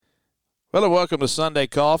Well, and welcome to Sunday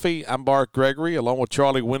Coffee. I'm Bart Gregory, along with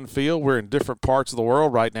Charlie Winfield. We're in different parts of the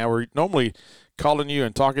world right now. We're normally calling you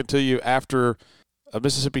and talking to you after a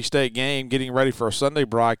Mississippi State game, getting ready for a Sunday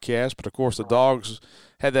broadcast. But, of course, the Dogs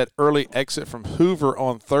had that early exit from Hoover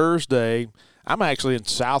on Thursday. I'm actually in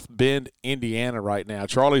South Bend, Indiana right now.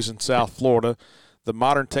 Charlie's in South Florida. The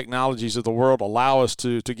modern technologies of the world allow us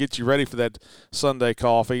to get you ready for that Sunday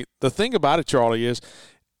Coffee. The thing about it, Charlie, is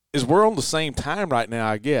we're on the same time right now,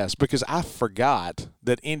 I guess, because I forgot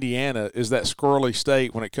that Indiana is that squirrely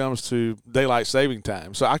state when it comes to daylight saving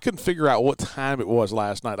time. So I couldn't figure out what time it was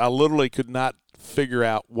last night. I literally could not figure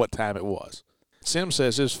out what time it was. Sim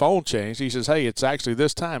says his phone changed. He says, hey, it's actually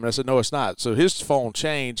this time. And I said, no, it's not. So his phone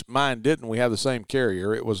changed. Mine didn't. We have the same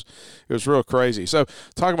carrier. It was real crazy. So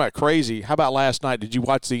talking about crazy, how about last night? Did you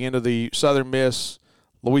watch the end of the Southern Miss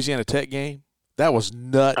Louisiana Tech game? That was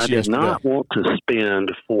nuts yesterday. I did not want to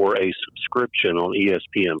spend for a subscription on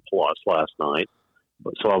ESPN Plus last night,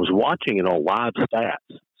 so I was watching it on Live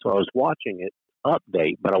Stats. So I was watching it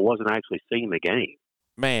update, but I wasn't actually seeing the game.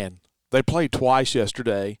 Man, they played twice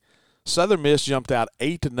yesterday. Southern Miss jumped out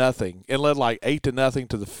 8-0 and led like 8-0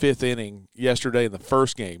 to the fifth inning yesterday in the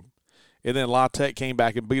first game. And then La Tech came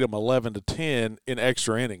back and beat them 11-10 in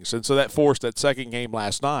extra innings. And so that forced that second game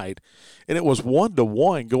last night. And it was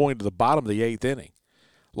 1-1 going to the bottom of the eighth inning.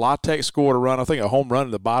 La Tech scored a run, I think a home run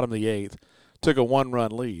in the bottom of the eighth, took a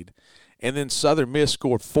one-run lead. And then Southern Miss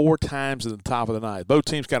scored 4 times in the top of the ninth. Both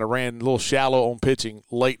teams kind of ran a little shallow on pitching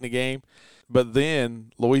late in the game. But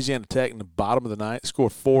then Louisiana Tech in the bottom of the ninth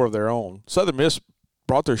scored 4 of their own. Southern Miss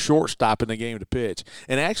brought their shortstop in the game to pitch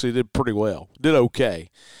and actually did pretty well, did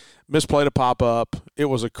okay. Miss played a pop-up. It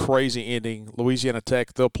was a crazy ending. Louisiana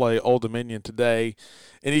Tech, they'll play Old Dominion today.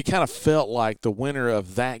 And he kind of felt like the winner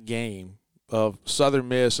of that game of Southern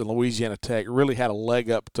Miss and Louisiana Tech really had a leg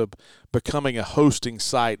up to becoming a hosting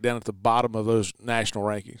site down at the bottom of those national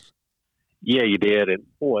rankings. Yeah, you did. And,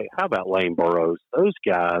 boy, how about Lane Burroughs? Those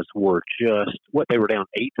guys were just – they were down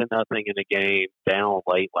 8-0 in the game, down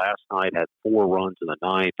late last night, had 4 runs in the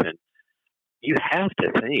ninth. And you have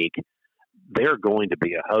to think – they're going to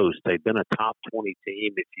be a host. They've been a top 20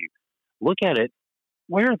 team. If you look at it,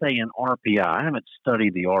 where are they in RPI? I haven't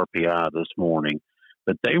studied the RPI this morning,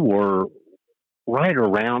 but they were right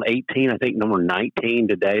around 18. I think number 19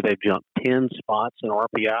 today. They've jumped 10 spots in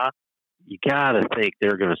RPI. You got to think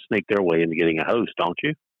they're going to sneak their way into getting a host, don't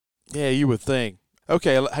you? Yeah, you would think.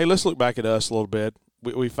 Okay, hey, let's look back at us a little bit.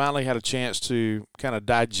 We finally had a chance to kind of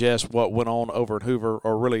digest what went on over at Hoover,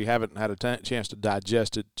 or really haven't had a chance to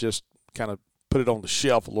digest it, just kind of put it on the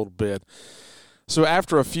shelf a little bit. So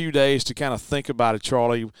after a few days to kind of think about it,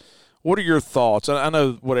 Charlie, what are your thoughts? I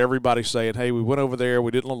know what everybody's saying. Hey, we went over there.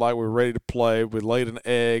 We didn't look like we were ready to play. We laid an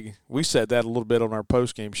egg. We said that a little bit on our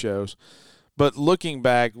post-game shows. But looking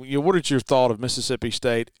back, what is your thought of Mississippi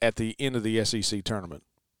State at the end of the SEC tournament?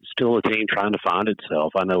 Still a team trying to find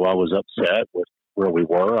itself. I know I was upset with where we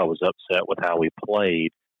were. I was upset with how we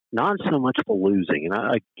played. Not so much the losing. And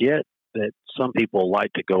I get that some people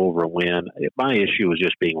like to go over and win. My issue is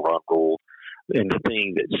just being run-ruled. And the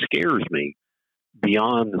thing that scares me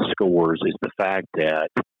beyond the scores is the fact that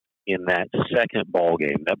in that second ball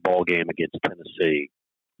game against Tennessee,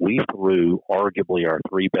 we threw arguably our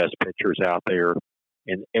 3 best pitchers out there,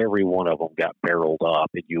 and every one of them got barreled up.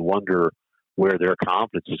 And you wonder where their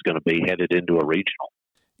confidence is going to be headed into a regional.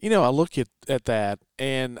 You know, I look at that,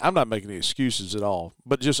 and I'm not making any excuses at all,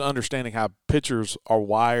 but just understanding how pitchers are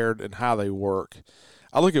wired and how they work.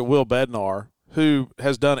 I look at Will Bednar, who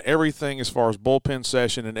has done everything as far as bullpen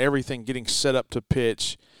session and everything getting set up to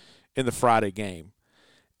pitch in the Friday game.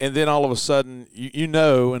 And then all of a sudden, you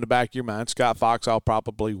know in the back of your mind, Scott Foxall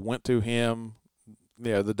probably went to him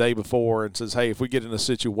the day before and says, hey, if we get in a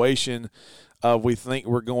situation we think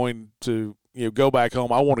we're going to go back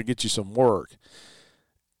home, I want to get you some work.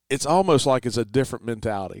 It's almost like it's a different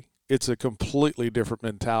mentality. It's a completely different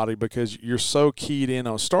mentality because you're so keyed in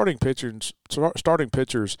on starting pitchers. Starting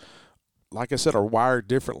pitchers, like I said, are wired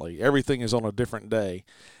differently. Everything is on a different day.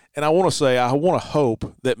 And I want to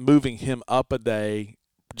hope that moving him up a day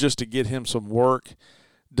just to get him some work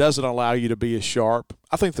doesn't allow you to be as sharp.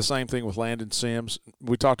 I think the same thing with Landon Sims.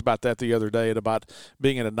 We talked about that the other day about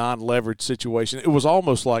being in a non-leveraged situation. It was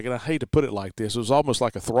almost like, and I hate to put it like this, it was almost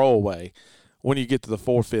like a throwaway when you get to the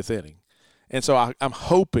 4th, 5th inning. And so I'm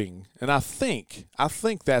hoping, and I think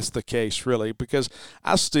that's the case really, because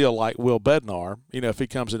I still like Will Bednar, if he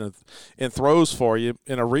comes in and throws for you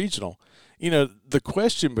in a regional. The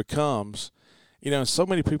question becomes, so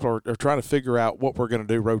many people are trying to figure out what we're going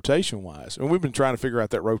to do rotation-wise. And we've been trying to figure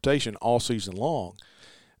out that rotation all season long.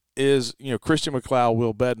 is, Christian McLeod,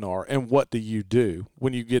 Will Bednar, and what do you do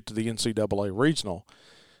when you get to the NCAA regional?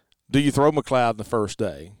 Do you throw McLeod in the first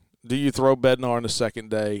day? Do you throw Bednar in the second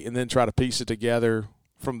day and then try to piece it together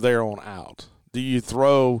from there on out? Do you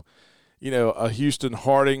throw, a Houston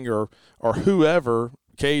Harding or whoever,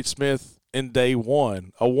 Cade Smith, in day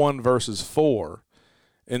one, a 1 versus 4?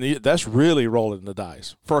 And that's really rolling the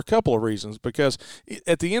dice for a couple of reasons, because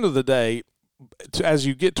at the end of the day, as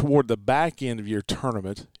you get toward the back end of your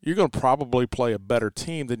tournament, you're going to probably play a better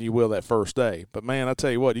team than you will that first day. But, man, I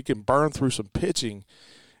tell you what, you can burn through some pitching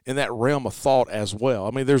in that realm of thought as well.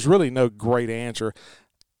 I mean, there's really no great answer.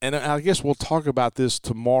 And I guess we'll talk about this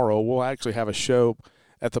tomorrow. We'll actually have a show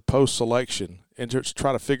at the post-selection and just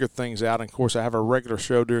try to figure things out. And, of course, I have a regular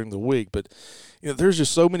show during the week. But, there's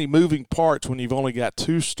just so many moving parts when you've only got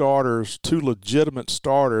 2 starters, 2 legitimate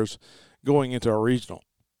starters going into a regional.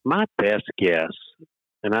 My best guess,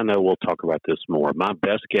 and I know we'll talk about this more, my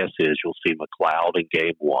best guess is you'll see McLeod in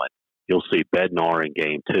game 1. You'll see Bednar in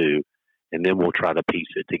game 2, and then we'll try to piece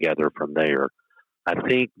it together from there. I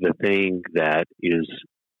think the thing that is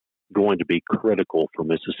going to be critical for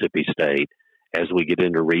Mississippi State as we get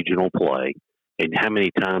into regional play, and how many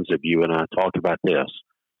times have you and I talked about this?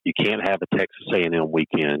 You can't have a Texas A&M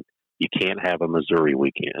weekend. You can't have a Missouri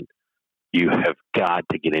weekend. You have got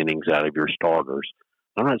to get innings out of your starters.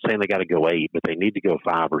 I'm not saying they got to go 8, but they need to go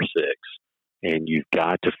 5 or 6. And you've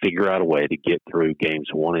got to figure out a way to get through games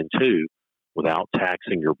 1 and 2 without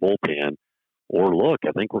taxing your bullpen. Or look,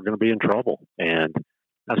 I think we're going to be in trouble. And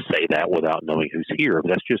I say that without knowing who's here, but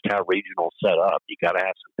that's just how regional's set up. You got to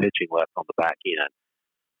have some pitching left on the back end.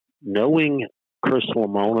 Knowing Chris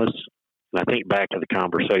Lemonis, and I think back to the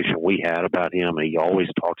conversation we had about him, and he always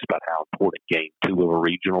talks about how important game 2 of a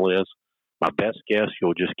regional is. My best guess,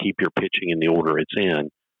 you'll just keep your pitching in the order it's in,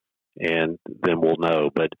 and then we'll know.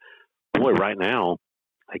 But, boy, right now,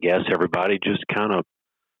 I guess everybody just kind of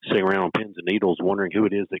sitting around on pins and needles wondering who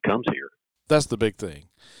it is that comes here. That's the big thing.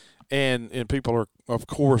 And people are, of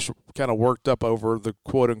course, kind of worked up over the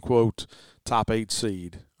quote-unquote top 8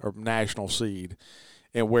 seed or national seed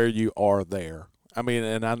and where you are there. I mean,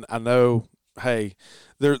 and I know, hey,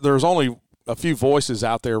 there's only a few voices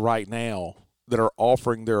out there right now that are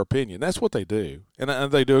offering their opinion. That's what they do,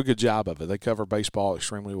 and they do a good job of it. They cover baseball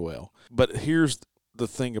extremely well. But here's the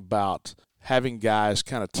thing about having guys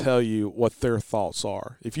kind of tell you what their thoughts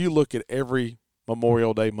are. If you look at every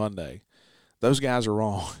Memorial Day Monday, those guys are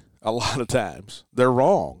wrong a lot of times. They're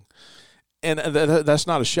wrong, and that's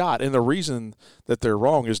not a shot. And the reason that they're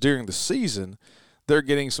wrong is during the season, they're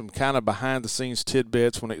getting some kind of behind-the-scenes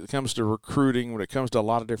tidbits when it comes to recruiting, when it comes to a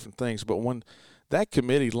lot of different things. But when that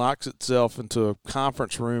committee locks itself into a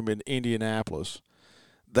conference room in Indianapolis,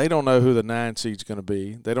 they don't know who the 9 seed's going to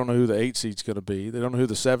be. They don't know who the 8 seed's going to be. They don't know who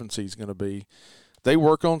the 7 seed's going to be. They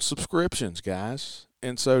work on subscriptions, guys.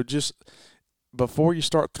 And so just before you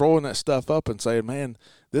start throwing that stuff up and saying, man,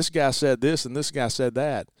 this guy said this and this guy said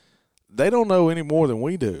that, they don't know any more than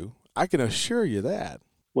we do. I can assure you that.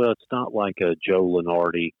 Well, it's not like a Joe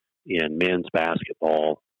Lunardi in men's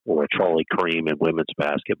basketball or a Charlie Cream in women's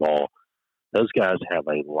basketball. Those guys have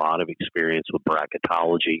a lot of experience with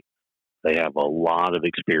bracketology. They have a lot of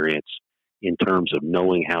experience in terms of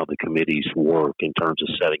knowing how the committees work in terms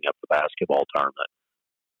of setting up the basketball tournament.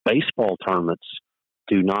 Baseball tournaments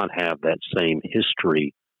do not have that same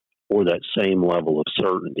history or that same level of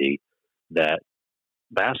certainty that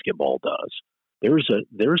basketball does. There's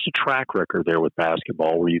a track record there with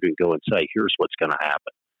basketball where you can go and say, here's what's going to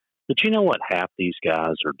happen. But you know what half these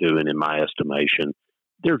guys are doing, in my estimation?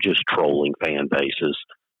 They're just trolling fan bases.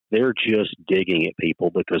 They're just digging at people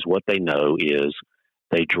because what they know is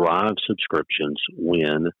they drive subscriptions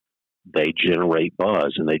when they generate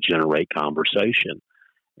buzz and they generate conversation.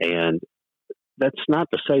 And that's not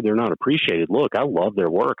to say they're not appreciated. Look, I love their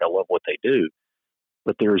work. I love what they do.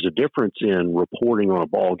 But there's a difference in reporting on a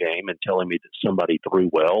ball game and telling me that somebody threw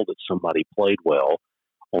well, that somebody played well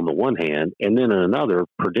on the one hand, and then in another,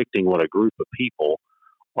 predicting what a group of people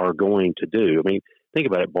are going to do. I mean, think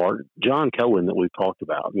about it, Bart. John Cohen that we've talked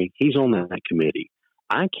about, I mean, he's on that committee.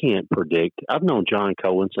 I can't predict. I've known John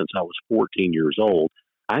Cohen since I was 14 years old.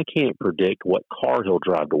 I can't predict what car he'll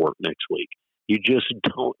drive to work next week. You just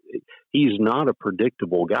don't. He's not a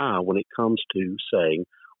predictable guy when it comes to saying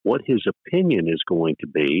what his opinion is going to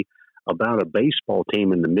be about a baseball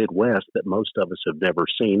team in the Midwest that most of us have never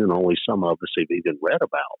seen and only some of us have even read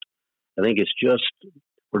about. I think it's just,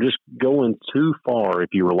 we're just going too far if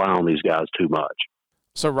you rely on these guys too much.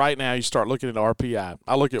 So right now you start looking at RPI.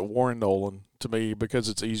 I look at Warren Nolan to me because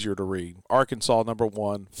it's easier to read. Arkansas, number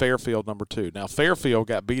 1, Fairfield, number 2. Now, Fairfield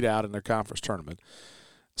got beat out in their conference tournament.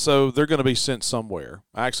 So they're going to be sent somewhere.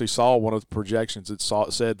 I actually saw one of the projections that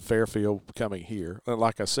said Fairfield coming here. And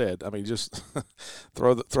like I said, I mean, just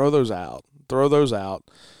throw those out. Throw those out.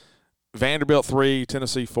 Vanderbilt 3,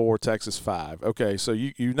 Tennessee 4, Texas 5. Okay, so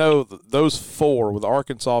you know those four with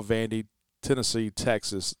Arkansas, Vandy, Tennessee,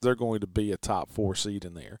 Texas, they're going to be a top 4 seed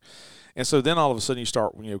in there. And so then all of a sudden you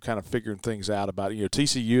start, kind of figuring things out about it.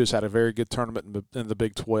 TCU has had a very good tournament in the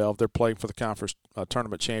Big 12. They're playing for the conference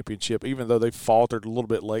tournament championship, even though they faltered a little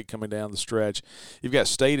bit late coming down the stretch. You've got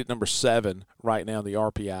State at number 7 right now in the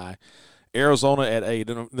RPI. Arizona at 8.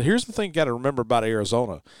 And here's the thing you got to remember about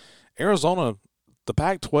Arizona. Arizona, the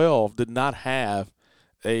Pac-12 did not have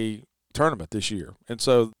a tournament this year, and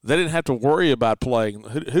so they didn't have to worry about playing.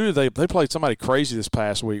 Who did they played? Somebody crazy this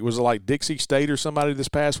past week. Was it like Dixie State or somebody this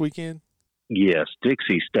past weekend? Yes,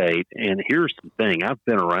 Dixie State. And here's the thing: I've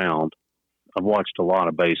been around. I've watched a lot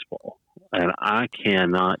of baseball, and I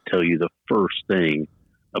cannot tell you the first thing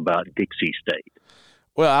about Dixie State.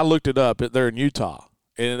 Well, I looked it up. They're in Utah,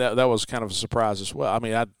 and that was kind of a surprise as well. I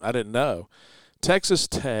mean, I didn't know. Texas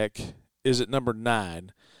Tech is at number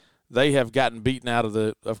 9. They have gotten beaten out of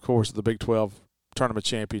the Big 12 tournament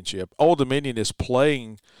championship. Old Dominion is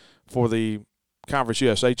playing for the Conference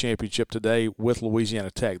USA championship today with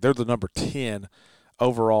Louisiana Tech. They're the number 10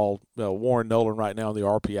 overall Warren Nolan right now in the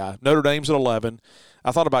RPI. Notre Dame's at 11.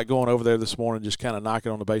 I thought about going over there this morning, just kind of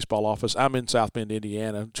knocking on the baseball office. I'm in South Bend,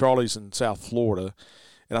 Indiana. Charlie's in South Florida.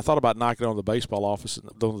 And I thought about knocking on the baseball office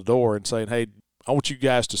on the door and saying, hey, I want you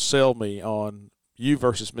guys to sell me on you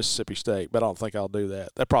versus Mississippi State, but I don't think I'll do that.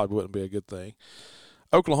 That probably wouldn't be a good thing.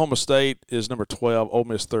 Oklahoma State is number 12, Ole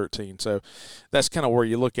Miss 13. So that's kind of where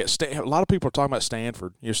you look at. A lot of people are talking about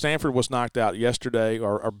Stanford. Stanford was knocked out yesterday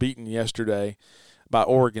or beaten yesterday by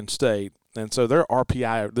Oregon State, and so their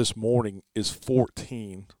RPI this morning is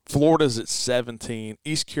 14. Florida's at 17.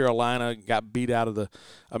 East Carolina got beat out of the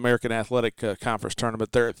American Athletic Conference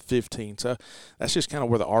tournament. They're at 15. So that's just kind of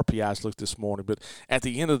where the RPIs look this morning. But at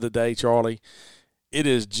the end of the day, Charlie, it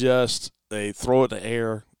is just a throw it in the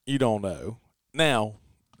air. You don't know. Now,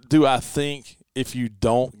 do I think if you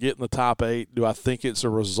don't get in the top 8, do I think it's a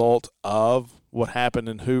result of what happened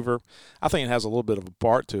in Hoover? I think it has a little bit of a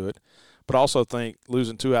part to it, but I also think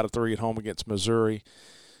losing 2 out of 3 at home against Missouri.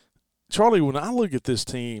 Charlie, when I look at this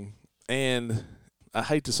team, and I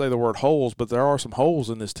hate to say the word holes, but there are some holes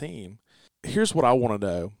in this team. Here's what I want to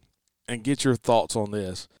know and get your thoughts on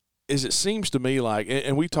this. Is it seems to me like,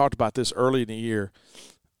 and we talked about this early in the year,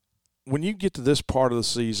 when you get to this part of the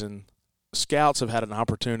season, scouts have had an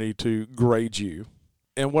opportunity to grade you.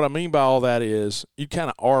 And what I mean by all that is you kind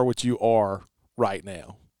of are what you are right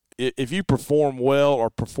now. If you perform well or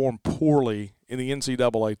perform poorly in the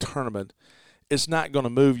NCAA tournament, it's not going to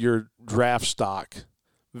move your draft stock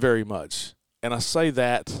very much. And I say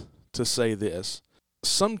that to say this.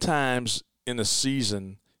 Sometimes in a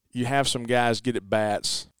season, you have some guys get at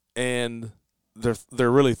bats and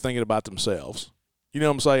they're really thinking about themselves. You know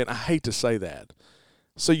what I'm saying? I hate to say that.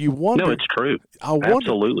 So you wonder. No, it's true.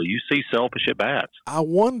 Absolutely. You see selfish at bats. I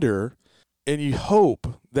wonder, and you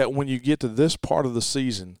hope that when you get to this part of the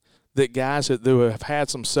season, that guys that have had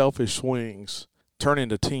some selfish swings turn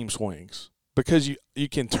into team swings, because you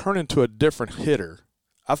can turn into a different hitter.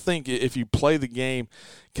 I think if you play the game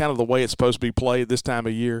kind of the way it's supposed to be played this time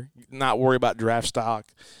of year, not worry about draft stock,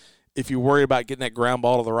 if you worry about getting that ground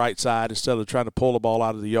ball to the right side instead of trying to pull the ball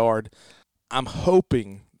out of the yard, I'm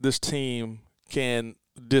hoping this team can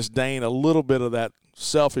disdain a little bit of that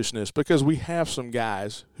selfishness, because we have some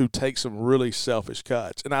guys who take some really selfish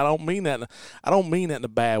cuts, and I don't mean that in a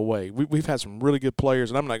bad way. We've had some really good players,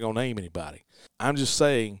 and I'm not going to name anybody. I'm just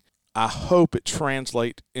saying I hope it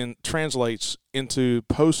translates into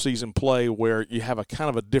postseason play where you have a kind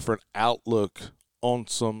of a different outlook on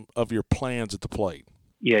some of your plans at the plate.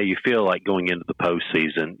 Yeah, you feel like going into the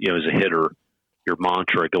postseason, as a hitter, your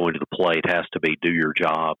mantra going to the plate has to be do your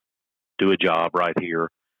job, do a job right here,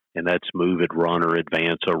 and that's move it, run or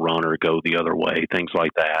advance a run or go the other way, things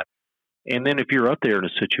like that. And then if you're up there in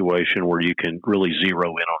a situation where you can really zero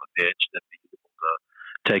in on a pitch that be able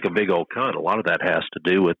to take a big old cut, a lot of that has to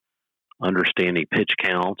do with understanding pitch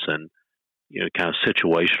counts and kind of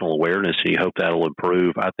situational awareness, and you hope that'll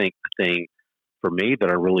improve. I think the thing for me that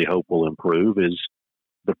I really hope will improve is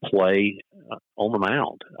the play on the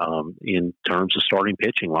mound in terms of starting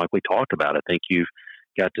pitching, like we talked about. I think you've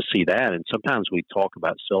got to see that. And sometimes we talk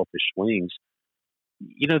about selfish swings.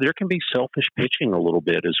 There can be selfish pitching a little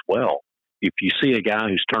bit as well. If you see a guy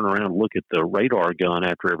who's turned around and look at the radar gun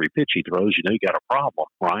after every pitch he throws, you got a problem,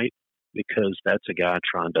 right? Because that's a guy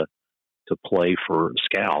trying to to play for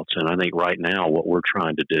scouts. And I think right now what we're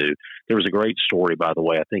trying to do, there was a great story, by the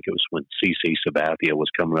way. I think it was when CC Sabathia was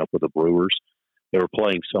coming up with the Brewers. They were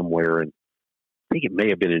playing somewhere, and I think it may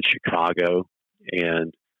have been in Chicago,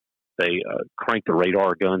 and they cranked the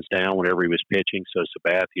radar guns down whenever he was pitching. So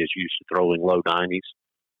Sabathia is used to throwing low 90s.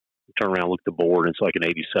 Turn around, look at the board, and it's like an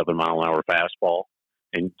 87-mile-an-hour fastball,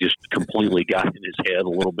 and just completely got in his head a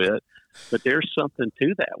little bit. But there's something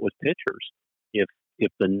to that with pitchers.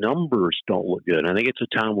 If the numbers don't look good, I think it's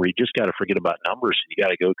a time where you just got to forget about numbers. You got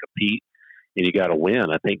to go compete, and you got to win.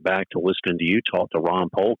 I think back to listening to you talk to Ron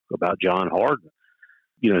Polk about John Harden.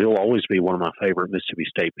 You know, he'll always be one of my favorite Mississippi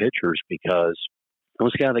State pitchers because he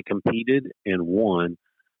was a guy that competed and won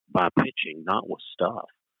by pitching, not with stuff.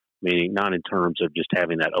 Meaning not in terms of just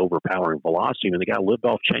having that overpowering velocity. I mean, the guy lived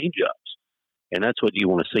off changeups. And that's what you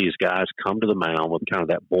want to see is guys come to the mound with kind of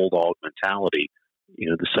that bulldog mentality, you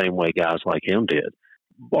know, the same way guys like him did.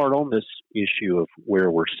 Bart, on this issue of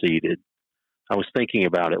where we're seated, I was thinking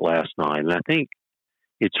about it last night, and I think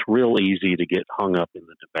it's real easy to get hung up in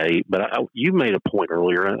the debate. But you made a point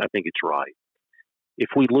earlier, and I think it's right. If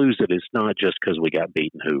we lose it, it's not just because we got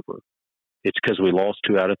beaten Hoover. It's because we lost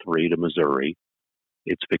 2 out of 3 to Missouri.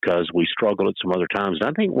 It's because we struggled at some other times. And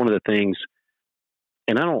I think one of the things,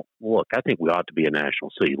 and I think we ought to be a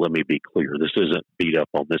national seed. Let me be clear. This isn't beat up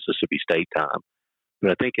on Mississippi State time.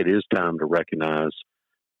 But I think it is time to recognize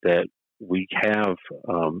that we have,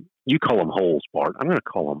 you call them holes, Bart. I'm going to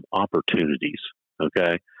call them opportunities,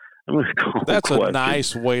 okay? I'm going to call them That's questions. A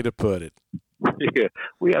nice way to put it. Yeah,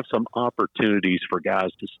 we have some opportunities for guys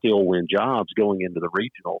to still win jobs going into the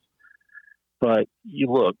regionals. But you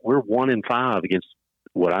look, we're 1-5 against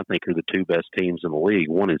what I think are the 2 best teams in the league,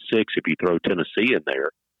 1-6 if you throw Tennessee in there.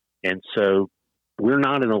 And so we're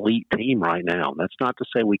not an elite team right now. That's not to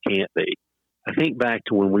say we can't be. I think back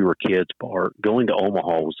to when we were kids, Bart, going to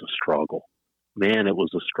Omaha was a struggle. Man, it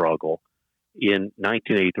was a struggle. In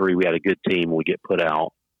 1983, we had a good team and we get put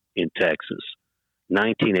out in Texas.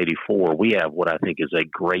 1984, we have what I think is a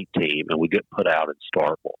great team and we get put out in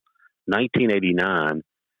Starkville. 1989,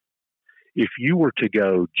 if you were to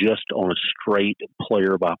go just on a straight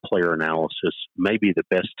player-by-player analysis, maybe the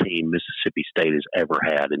best team Mississippi State has ever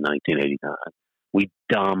had in 1989. We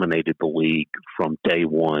dominated the league from day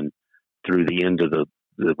one through the end of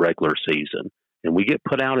the regular season. And we get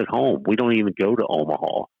put out at home. We don't even go to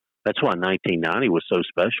Omaha. That's why 1990 was so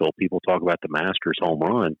special. People talk about the Masters home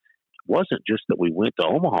run. It wasn't just that we went to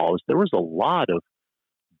Omaha. There was a lot of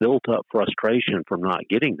built-up frustration from not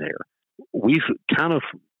getting there. We've kind of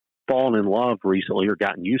fallen in love recently or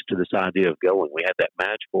gotten used to this idea of going. We had that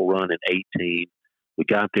magical run in 18. We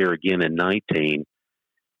got there again in 19.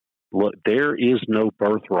 Look, there is no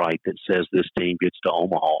birthright that says this team gets to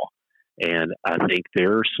Omaha. And I think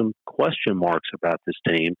there are some question marks about this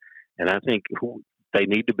team. And I think they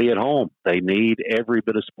need to be at home. They need every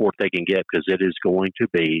bit of support they can get because it is going to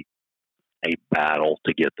be a battle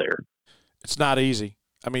to get there. It's not easy.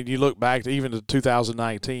 I mean, you look back to even to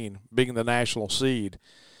 2019, being the national seed,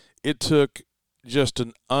 it took just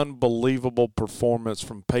an unbelievable performance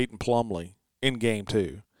from Peyton Plumlee in Game 2.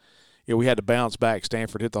 You know, we had to bounce back.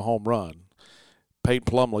 Stanford hit the home run. Peyton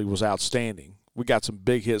Plumlee was outstanding. We got some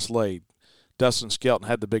big hits late. Dustin Skelton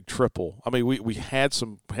had the big triple. I mean, we had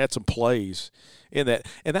some plays in that,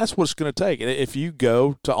 and that's what it's going to take. And if you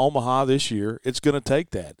go to Omaha this year, it's going to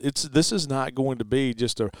take that. This is not going to be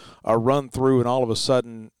just a run through and all of a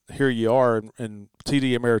sudden here you are in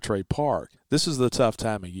TD Ameritrade Park. This is the tough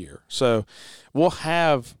time of year. So we'll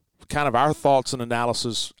have kind of our thoughts and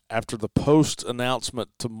analysis after the post announcement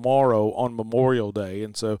tomorrow on Memorial Day.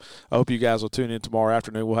 And so I hope you guys will tune in tomorrow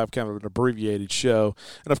afternoon. We'll have kind of an abbreviated show.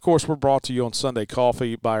 And, of course, we're brought to you on Sunday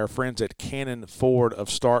Coffee by our friends at Cannon Ford of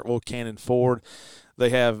Starkville. Cannon Ford, they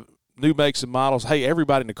have new makes and models. Hey,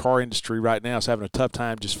 everybody in the car industry right now is having a tough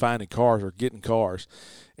time just finding cars or getting cars.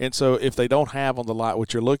 And so if they don't have on the lot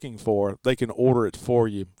what you're looking for, they can order it for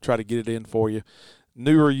you, try to get it in for you.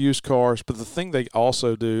 Newer used cars, but the thing they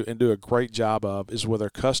also do and do a great job of is with their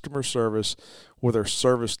customer service, with their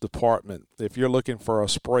service department. If you're looking for a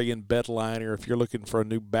spray-in bed liner, if you're looking for a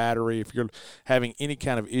new battery, if you're having any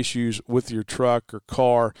kind of issues with your truck or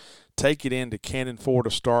car, take it in to Cannon Ford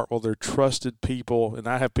of Starkville. They're trusted people, and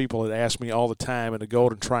I have people that ask me all the time in the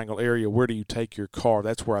Golden Triangle area, where do you take your car?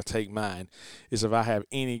 That's where I take mine, is if I have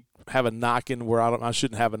a knocking where I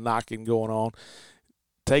shouldn't have a knocking going on.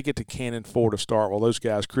 Take it to Cannon Ford of Starkville. Those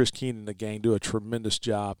guys, Chris Keenan and the gang, do a tremendous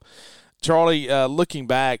job. Charlie, looking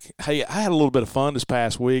back, hey, I had a little bit of fun this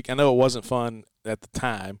past week. I know it wasn't fun at the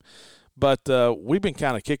time, But we've been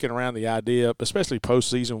kind of kicking around the idea, especially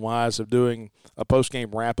postseason-wise, of doing a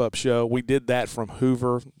post-game wrap-up show. We did that from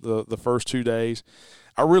Hoover the first 2 days.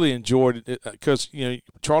 I really enjoyed it because,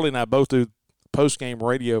 Charlie and I both do post-game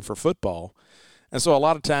radio for football. And so a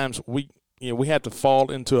lot of times we have to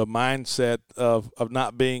fall into a mindset of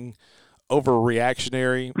not being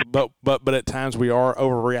overreactionary, but at times we are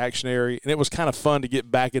overreactionary. And it was kind of fun to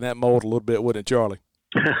get back in that mold a little bit, wouldn't it, Charlie?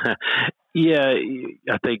 Yeah,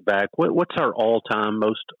 I think back. What's our all-time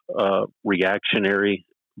most reactionary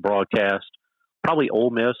broadcast? Probably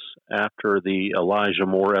Ole Miss after the Elijah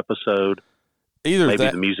Moore episode. Maybe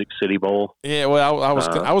the Music City Bowl. Yeah, well, I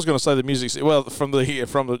was going to say the Music. Well, from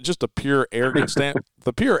the just a pure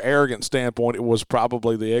arrogant standpoint, it was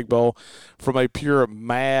probably the Egg Bowl. From a pure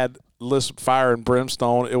mad list fire and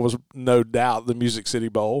brimstone, it was no doubt the Music City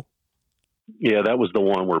Bowl. Yeah, that was the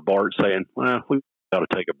one where Bart's saying, "Well, we got to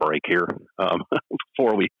take a break here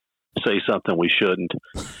before we say something we shouldn't."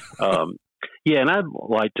 Yeah, and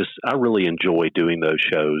I really enjoy doing those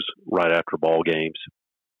shows right after ball games.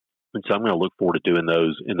 And so I'm going to look forward to doing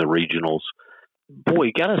those in the regionals.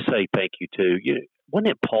 Boy, got to say thank you to,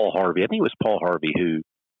 wasn't it Paul Harvey? I think it was Paul Harvey who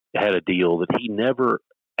had a deal that he never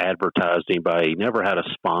advertised anybody. He never had a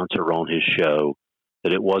sponsor on his show,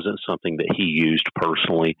 that it wasn't something that he used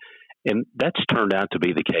personally. And that's turned out to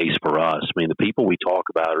be the case for us. I mean, the people we talk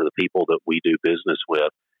about are the people that we do business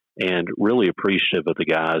with, and really appreciative of the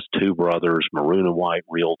guys, Two Brothers, Maroon and White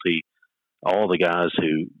Realty, all the guys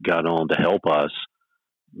who got on to help us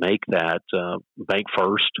make that Bank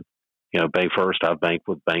First. Bank First, I've banked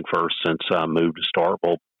with Bank First since I moved to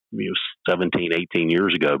Starkville 17, 18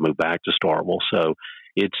 years ago, moved back to Starkville. So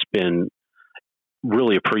it's been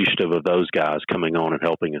really appreciative of those guys coming on and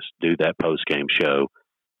helping us do that post-game show.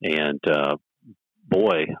 And,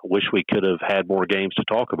 boy, I wish we could have had more games to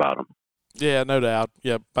talk about them. Yeah, no doubt.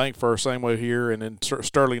 Yeah, Bank First, same way here, and then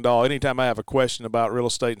Sterling Dahl. Anytime I have a question about real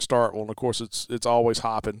estate in Starkville, and of course it's always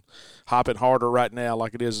hopping harder right now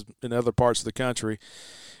like it is in other parts of the country.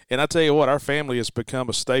 And I tell you what, our family has become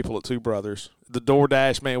a staple at Two Brothers. The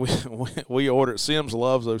DoorDash, man, we order it. Sims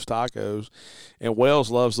loves those tacos, and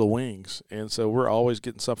Wells loves the wings. And so we're always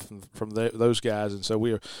getting something from those guys. And so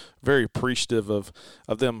we are very appreciative of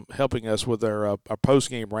them helping us with our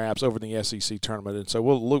post-game wraps over in the SEC tournament. And so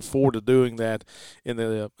we'll look forward to doing that in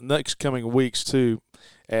the next coming weeks, too,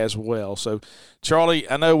 as well. So, Charlie,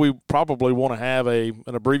 I know we probably want to have an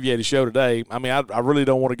abbreviated show today. I mean, I really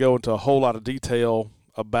don't want to go into a whole lot of detail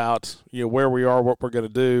about where we are, what we're going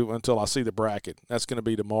to do until I see the bracket. That's going to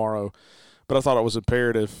be tomorrow. But I thought it was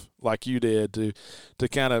imperative, like you did, to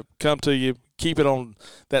kind of come to you, keep it on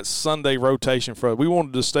that Sunday rotation front. We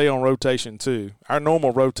wanted to stay on rotation too. Our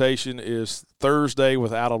normal rotation is Thursday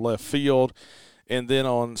with Out of Left Field, and then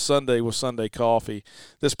on Sunday with Sunday Coffee.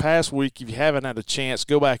 This past week, if you haven't had a chance,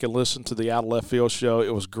 go back and listen to the Out of Left Field show.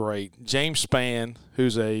 It was great. James Spann,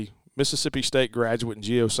 who's a Mississippi State graduate in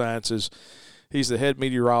geosciences, he's the head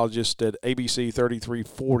meteorologist at ABC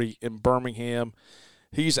 3340 in Birmingham.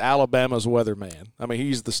 He's Alabama's weatherman. I mean,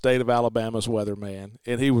 he's the state of Alabama's weatherman,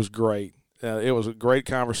 and he was great. It was a great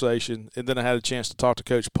conversation. And then I had a chance to talk to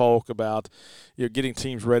Coach Polk about getting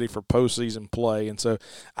teams ready for postseason play. And so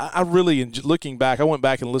I really, looking back, I went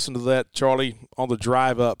back and listened to that, Charlie, on the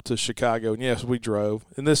drive up to Chicago. And, yes, we drove.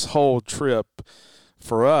 And this whole trip,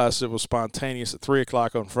 for us, it was spontaneous. At 3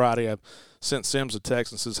 o'clock on Friday, I sent Sims a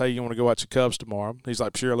text and says, "Hey, you want to go watch the Cubs tomorrow?" He's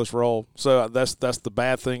like, "Sure, let's roll." So that's the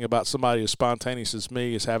bad thing about somebody as spontaneous as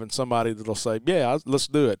me, is having somebody that'll say, "Yeah, let's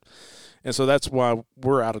do it." And so that's why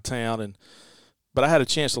we're out of town. But I had a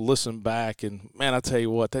chance to listen back, and, man, I tell you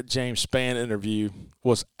what, that James Spann interview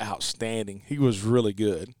was outstanding. He was really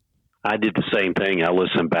good. I did the same thing. I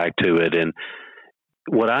listened back to it, and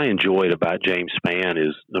what I enjoyed about James Spann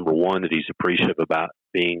is, number one, that he's appreciative about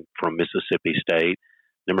being from Mississippi State.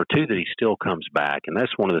 Number two, that he still comes back. And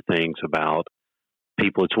that's one of the things about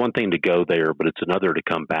people. It's one thing to go there, but it's another to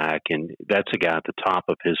come back. And that's a guy at the top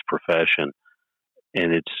of his profession.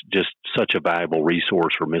 And it's just such a valuable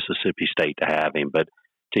resource for Mississippi State to have him. But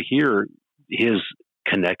to hear his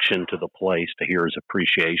connection to the place, to hear his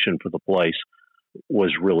appreciation for the place,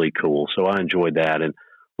 was really cool. So I enjoyed that. And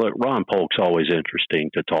look, Ron Polk's always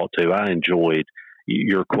interesting to talk to. I enjoyed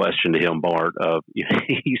your question to him, Bart, of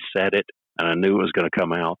he said it, and I knew it was going to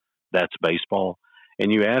come out. That's baseball.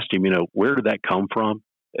 And you asked him, where did that come from?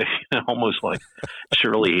 Almost like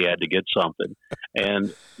surely he had to get something.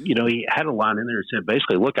 And, he had a line in there that said,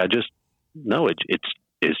 basically, look, it's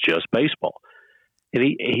just baseball. And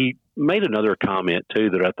he made another comment,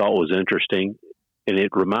 too, that I thought was interesting. And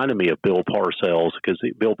it reminded me of Bill Parcells, because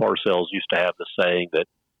Bill Parcells used to have the saying that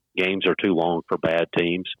games are too long for bad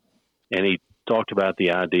teams. And he talked about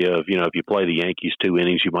the idea of, if you play the Yankees 2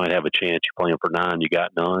 innings, you might have a chance. You play them for 9, you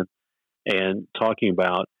got none. And talking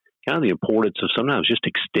about kind of the importance of sometimes just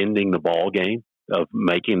extending the ball game, of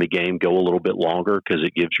making the game go a little bit longer, because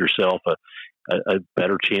it gives yourself a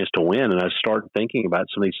better chance to win. And I started thinking about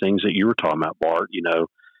some of these things that you were talking about, Bart.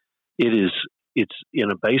 It's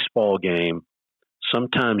in a baseball game,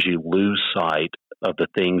 sometimes you lose sight of the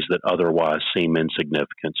things that otherwise seem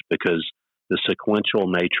insignificant, because the sequential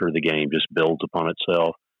nature of the game just builds upon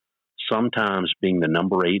itself. Sometimes being the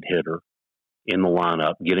number 8 hitter in the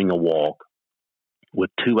lineup, getting a walk with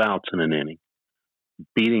 2 outs in an inning,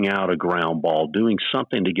 beating out a ground ball, doing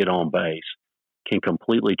something to get on base, can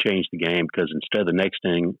completely change the game, because instead of the next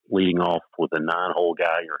inning leading off with a 9-hole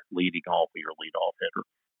guy, you're leading off with your leadoff hitter.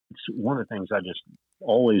 It's one of the things I just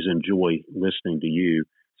always enjoy listening to you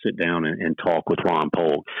sit down and talk with Ron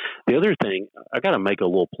Polk. The other thing, I got to make a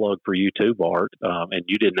little plug for you too, Bart, and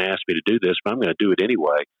you didn't ask me to do this, but I'm going to do it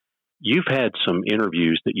anyway. You've had some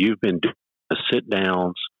interviews that you've been doing,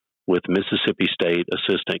 sit-downs with Mississippi State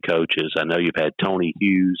assistant coaches. I know you've had Tony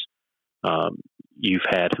Hughes. You've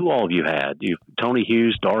had, who all have you had? Tony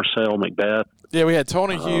Hughes, Darcel McBeth. Yeah, we had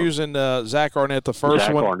Tony Hughes and Zach Arnett, the first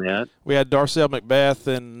Zach one. Arnett. We had Darcel McBeth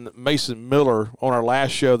and Mason Miller on our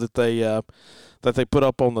last show that they put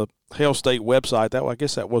up on the Hail State website. I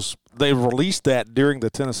guess they released that during the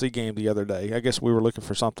Tennessee game the other day. I guess we were looking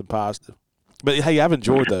for something positive. But, hey, I've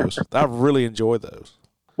enjoyed those. I've really enjoyed those.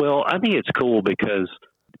 Well, I think it's cool because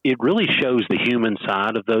it really shows the human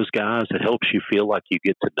side of those guys. It helps you feel like you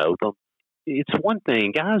get to know them. It's one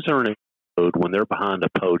thing, guys are in a mode when they're behind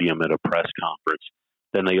a podium at a press conference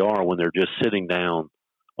than they are when they're just sitting down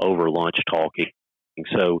over lunch talking.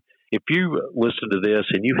 So if you listen to this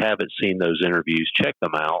and you haven't seen those interviews, check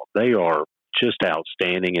them out. They are just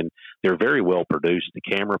outstanding, and they're very well produced. The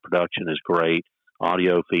camera production is great.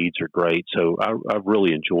 Audio feeds are great. So I've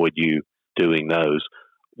really enjoyed you doing those.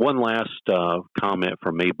 One last comment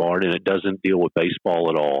from me, Bart, and it doesn't deal with baseball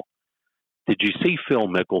at all. Did you see Phil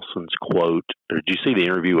Mickelson's quote, or did you see the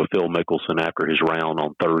interview with Phil Mickelson after his round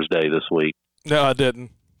on Thursday this week? No, I didn't.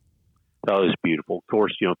 That was beautiful. Of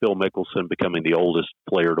course, Phil Mickelson becoming the oldest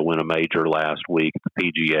player to win a major last week at the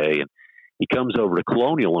PGA, and he comes over to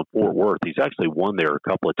Colonial in Fort Worth. He's actually won there a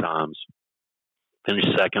couple of times, finished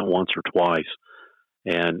second once or twice.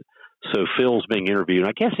 And so Phil's being interviewed, and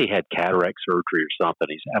I guess he had cataract surgery or something.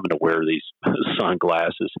 He's having to wear these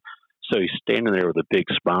sunglasses. So he's standing there with a big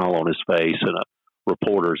smile on his face, and a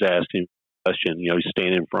reporter's asked him a question. He's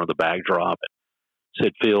standing in front of the backdrop and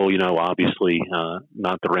said, Phil, obviously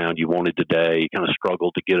not the round you wanted today. You kind of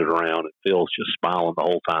struggled to get it around, and Phil's just smiling the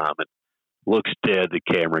whole time and looks dead at the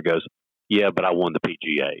camera and goes, yeah, but I won the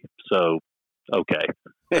PGA. So, okay.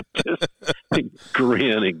 Just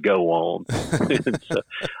grin and go on. And so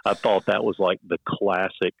I thought that was like the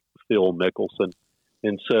classic Phil Mickelson.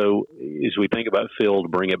 And so as we think about Phil, to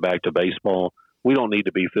bring it back to baseball, we don't need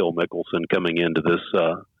to be Phil Mickelson coming into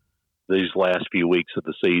these last few weeks of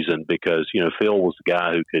the season, because, Phil was the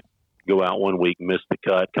guy who could go out one week, miss the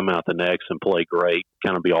cut, come out the next and play great,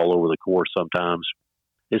 kind of be all over the course sometimes.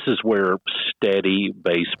 This is where steady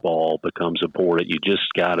baseball becomes important. You just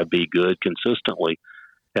got to be good consistently.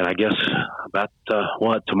 And I guess about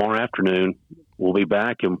tomorrow afternoon, we'll be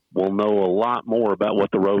back and we'll know a lot more about what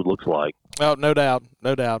the road looks like. Oh, no doubt,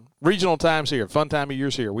 no doubt. Regional time's here. Fun time of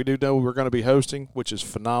year's here. We do know we're going to be hosting, which is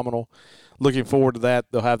phenomenal. Looking forward to that.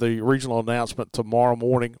 They'll have the regional announcement tomorrow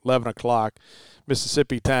morning, 11 o'clock,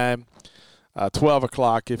 Mississippi time, 12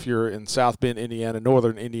 o'clock if you're in South Bend, Indiana,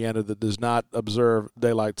 northern Indiana that does not observe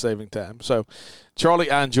daylight saving time. So, Charlie,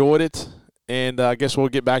 I enjoyed it, and I guess we'll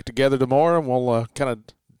get back together tomorrow, and we'll kind of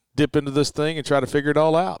dip into this thing and try to figure it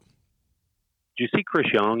all out. Did you see Chris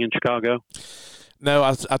Young in Chicago? No,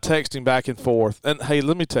 I text him back and forth. And, hey,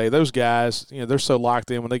 let me tell you, those guys, they're so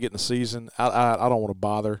locked in when they get in the season. I don't want to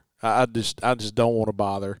bother. I just don't want to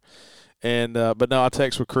bother. And but no, I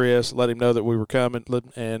text with Chris, let him know that we were coming.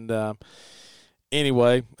 And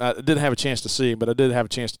anyway, I didn't have a chance to see him, but I did have a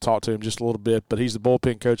chance to talk to him just a little bit. But he's the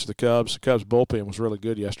bullpen coach of the Cubs. The Cubs bullpen was really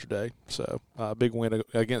good yesterday. So a big win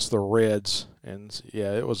against the Reds. And,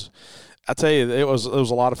 yeah, it was – I tell you, it was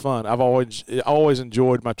a lot of fun. I've always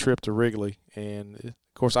enjoyed my trip to Wrigley. And,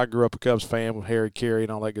 of course, I grew up a Cubs fan with Harry Carey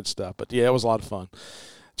and all that good stuff. But, yeah, it was a lot of fun.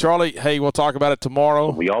 Charlie, hey, we'll talk about it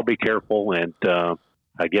tomorrow. We all be careful, and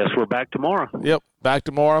I guess we're back tomorrow. Yep, back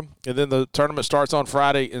tomorrow. And then the tournament starts on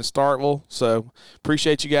Friday in Starkville. So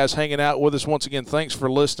appreciate you guys hanging out with us once again. Thanks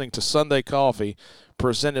for listening to Sunday Coffee,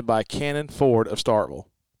 presented by Cannon Ford of Starkville.